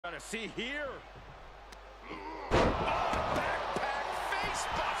see here? Oh, backpack face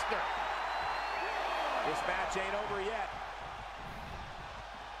buster. This match ain't over yet.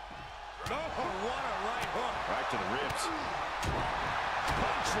 Oh, what a right hook. Right to the ribs.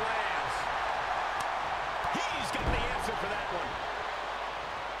 Punch lands. He's got the answer for that one.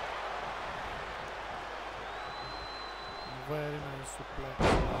 Very nice suplex.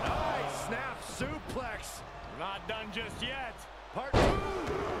 Nice snap suplex. Not done just yet. Part 2.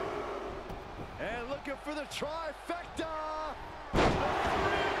 And looking for the trifecta.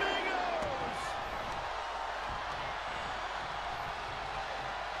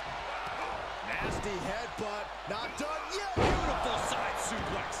 Nasty headbutt. Not done yet. Beautiful side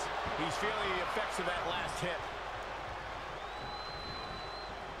suplex. He's feeling the effects of that last hit.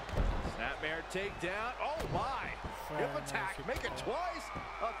 Snapmare takedown. Oh, my. Hip attack. Make it twice.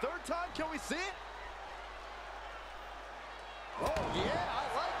 A third time. Can we see it? Oh, yeah. I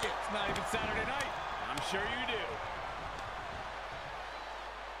like it. It's not even Saturday night. I'm sure you do.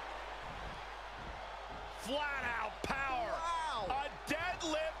 Flat out power. Wow. A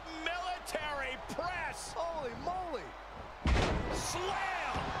deadlift military press. Holy moly.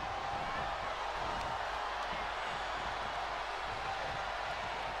 Slam.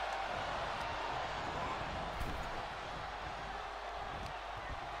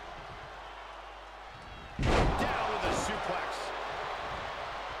 Down with a suplex.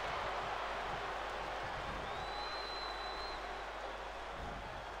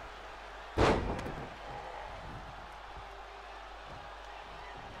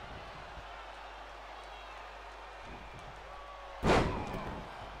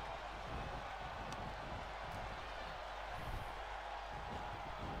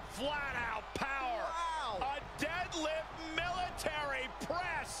 Flat out power. Wow. A deadlift military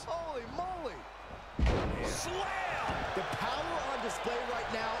press. Holy moly. Slam. The power on display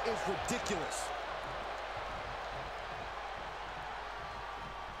right now is ridiculous.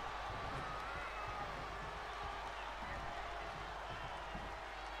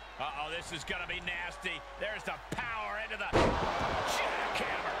 Uh-oh, this is gonna be nasty. There's the power into the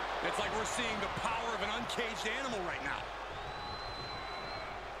jackhammer. It's like we're seeing the power of an uncaged animal right now.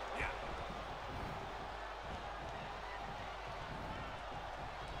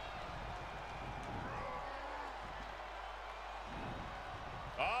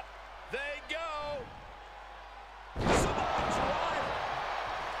 Up they go. Samoa drive.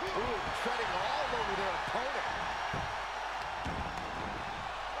 Ooh, treading all over their opponent.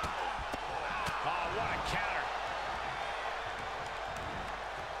 Oh, what a counter.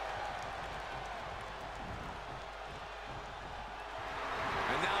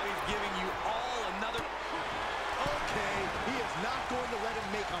 And now he's giving you all another... Okay, he is not going to let him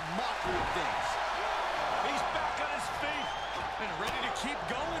make a mockery of things. He's back on his feet. And ready to keep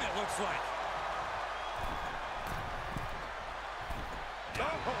going, it looks like. Oh,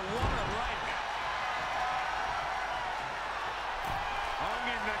 what a right. Hung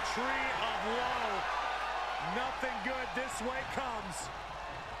in the tree of woe. Nothing good this way comes.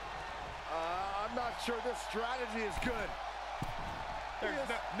 I'm not sure this strategy is good. There's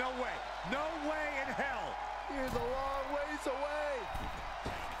no way. No way in hell. He is a long ways away.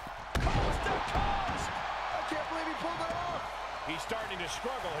 Coast to coast. I can't believe he pulled it off. He's starting to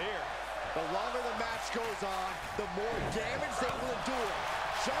struggle here. The longer the match goes on, the more damage they will endure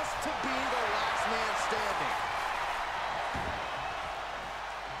just to be the last man standing.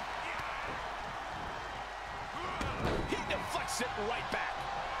 He deflects it right back.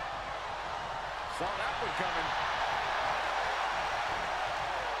 Saw that one coming.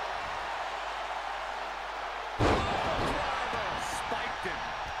 Spiked him.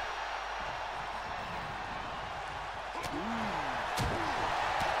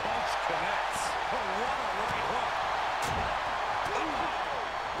 Punch connects. Oh, what a right hook.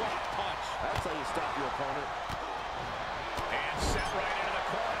 What a punch. That's how you stop your opponent. And set right into the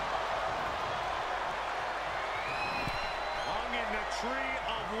corner. Hung in the tree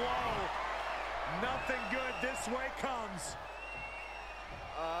of woe. Nothing good this way comes.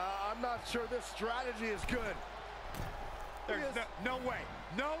 I'm not sure this strategy is good. There's no way.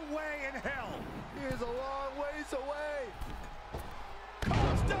 No way in hell. He is a long ways away.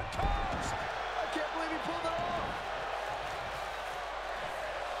 Coast to coast. I can't believe he pulled it off.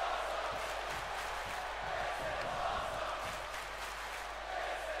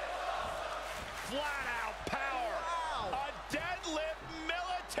 Flat out power. Wow. A deadlift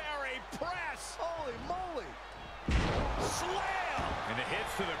military press. Holy moly. Slam. And the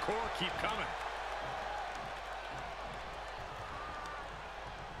hits to the core keep coming.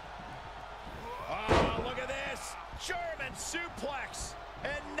 Oh, look at this. German suplex.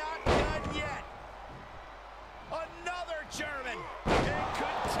 And not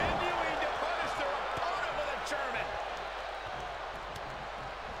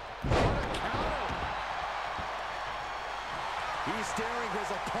staring his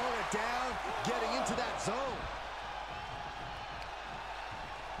opponent down, getting into that zone.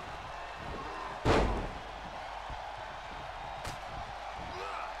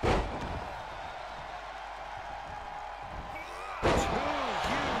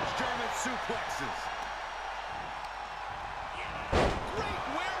 Suplexes. Great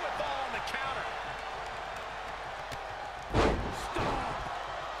wherewithal on the counter. Stop.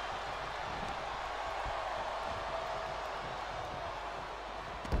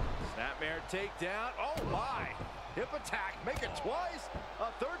 Snapmare takedown. Oh my. Hip attack. Make it twice.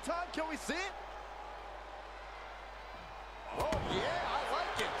 A third time. Can we see it? Oh yeah, I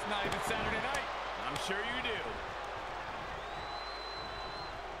like it. It's not even Saturday night. I'm sure you do.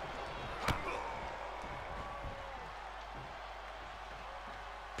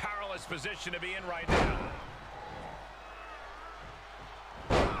 Position to be in right now.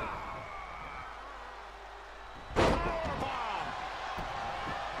 Powerbomb.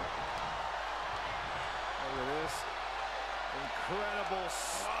 Look at this. Incredible.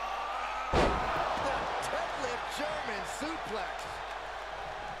 The deadlift German suplex.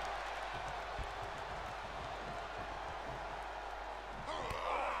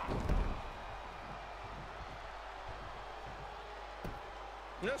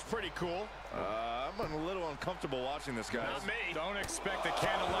 That's pretty cool. I'm a little uncomfortable watching this, guys. Not me. Don't expect a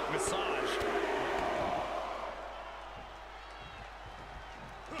candlelight massage.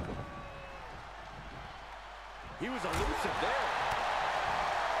 He was elusive there.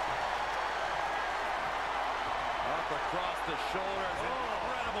 Up across the shoulders.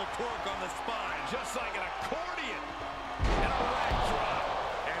 Incredible torque on the spine. Just like an accordion. And a leg drop.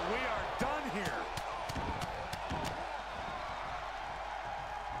 And we are done here.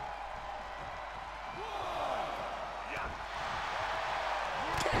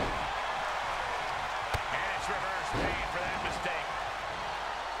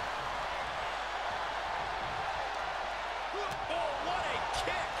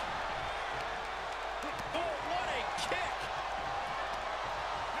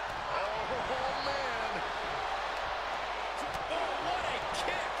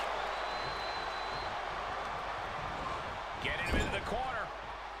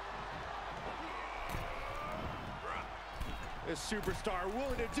 This superstar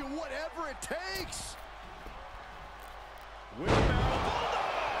willing to do whatever it takes. Wheelbarrow bulldog.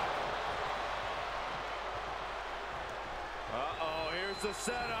 Uh-oh, here's the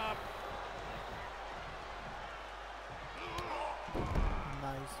setup.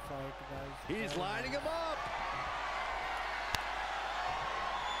 Nice fight, guys. He's lining him up.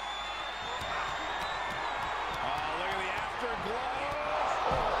 Oh, look at the afterglow.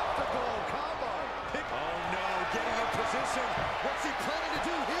 Afterglow combo. Oh no, getting in position. What's he planning to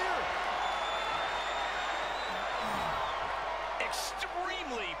do here?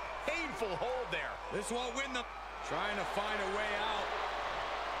 Extremely painful hold there. This won't win them. Trying to find a way out.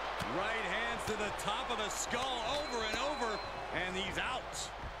 Right hands to the top of the skull over and over, and he's out.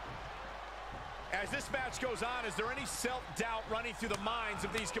 As this match goes on, is there any self-doubt running through the minds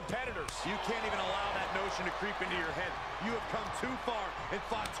of these competitors? You can't even allow that notion to creep into your head. You have come too far and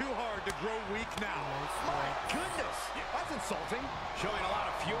fought too hard to grow weak now. My goodness, that's insulting. Showing a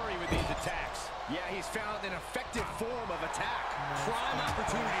lot of fury with these attacks. Yeah, he's found an effective form of attack. Prime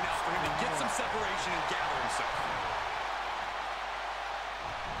opportunity now for him to get some separation and gather himself.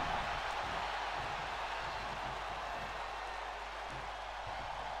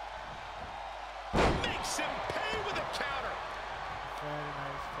 Makes him pay with a counter. Very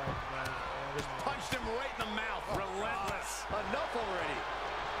nice fight, guys. Just punched him right in the mouth. Relentless. Enough already.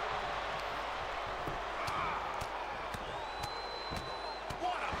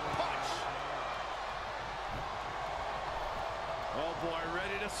 What a punch. Oh boy,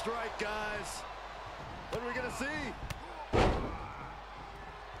 ready to strike, guys. What are we gonna see?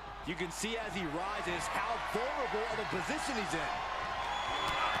 You can see as he rises how vulnerable of a position he's in.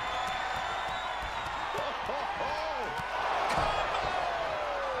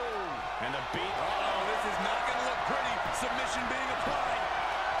 And the beat. Uh-oh, this is not going to look pretty. Submission being applied.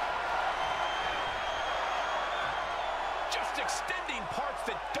 Just extending parts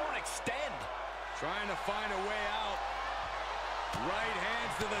that don't extend. Trying to find a way out. Right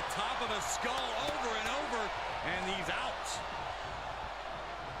hands to the top of the skull over and over, and he's out.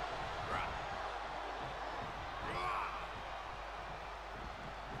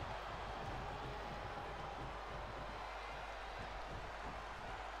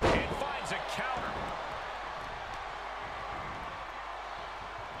 And finds a counter.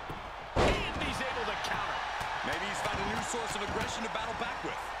 And he's able to counter. Maybe he's found a new source of aggression to battle back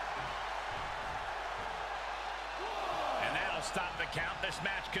with. And that'll stop the count. this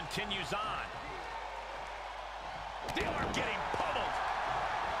match continues on. They are getting pummeled.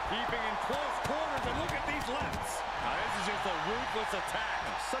 Keeping in close quarters, and look at these lefts. Now, this is just a ruthless attack.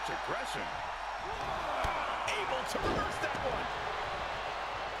 Such aggression. Able to reverse that one.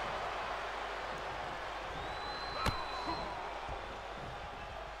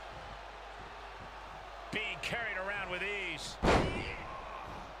 Being carried around with ease.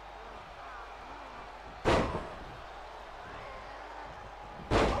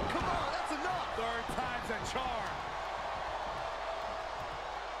 Oh, come on, that's enough. Third time's a charm.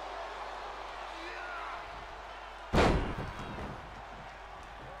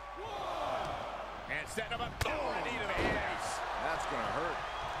 And setting him up. Oh, a knee to the face. That's going to hurt.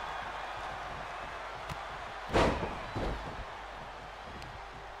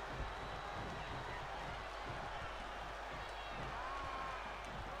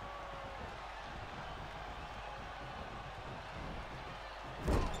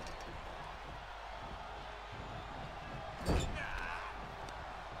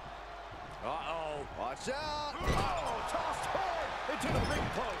 Uh-oh. Watch out. Oh, tossed hard into the ring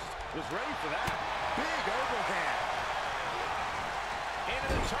post. Was ready for that. Big overhand. Into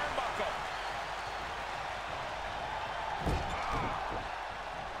the turnbuckle.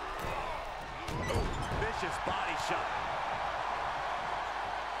 Oh, vicious body shot.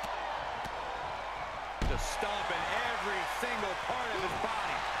 Just stomping every single part of his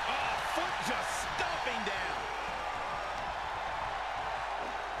body. Oh, foot just stomping down.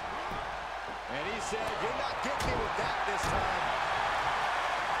 And he said, you're not getting me with that this time.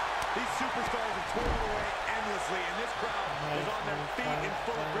 These superstars are toiling away endlessly, and this crowd is on their feet in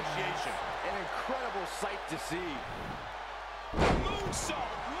full appreciation. An incredible sight to see.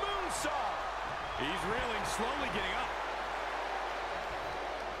 Moonsault! Moonsault! He's reeling, slowly getting up.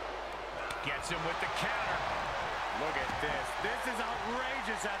 Gets him with the counter. Look at this. This is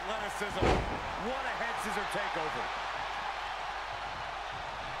outrageous athleticism. What a head scissor takeover.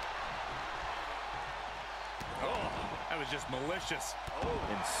 Oh, that was just malicious. Oh,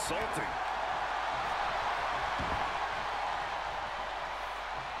 insulting.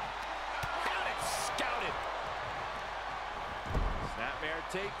 Got it scouted. Snapmare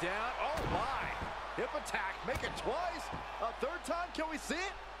takedown. Oh, my. Hip attack. Make it twice. A third time. Can we see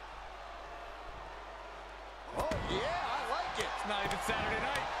it? Oh, yeah. I like it. It's not even Saturday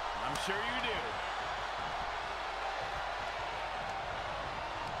night. I'm sure you do.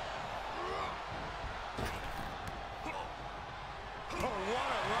 Oh, what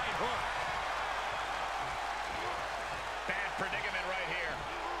a right hook. Bad predicament right here.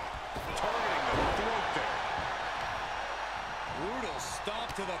 Targeting the throat there. Brutal stomp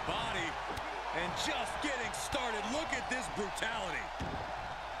to the body. And just getting started. Look at this brutality.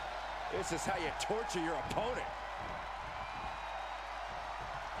 This is how you torture your opponent.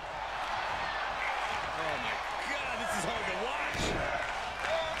 Oh, my God. This is hard to watch.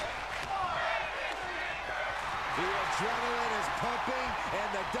 The adrenaline is pumping, and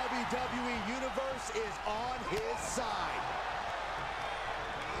the WWE Universe is on his side.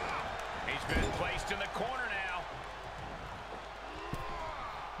 He's been placed in the corner now.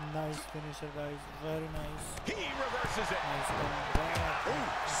 Nice finisher, guys. Very nice. He reverses it. Nice coming back. Ooh,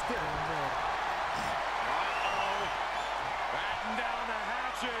 stiff. Uh-oh. Batten down the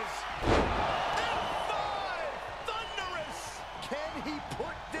hatches. F5! Thunderous! Can he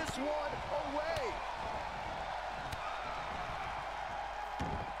put this one away?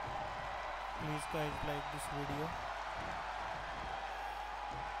 Please, guys, like this video.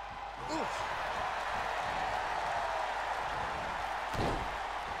 Oof.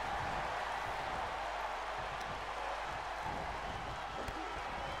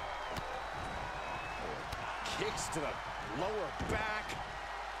 Kicks to the lower back,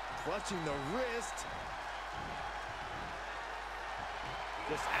 clutching the wrist.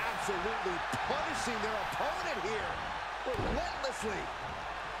 Just absolutely punishing their opponent here, relentlessly.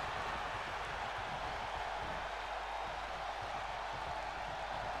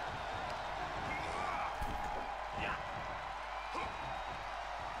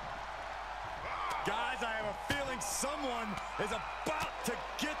 Guys, I have a feeling someone is about to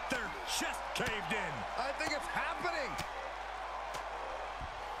get their chest caved in. I think it's happening.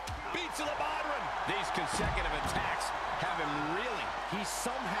 Beats to the Bodron. These consecutive attacks have him reeling. He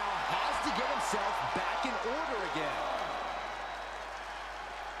somehow has to get himself back in order again.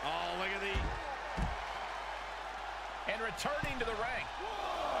 Oh, look at the... And returning to the ring.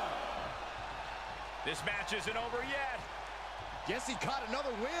 This match isn't over yet. Guess he caught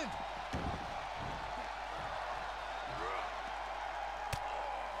another wind.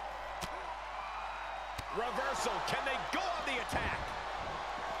 Reversal. Can they go on the attack?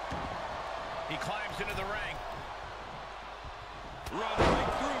 He climbs into the ring. Run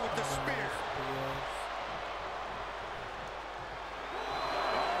right through with the spear.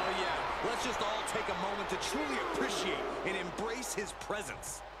 Oh, yeah. Let's just all take a moment to truly appreciate and embrace his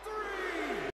presence.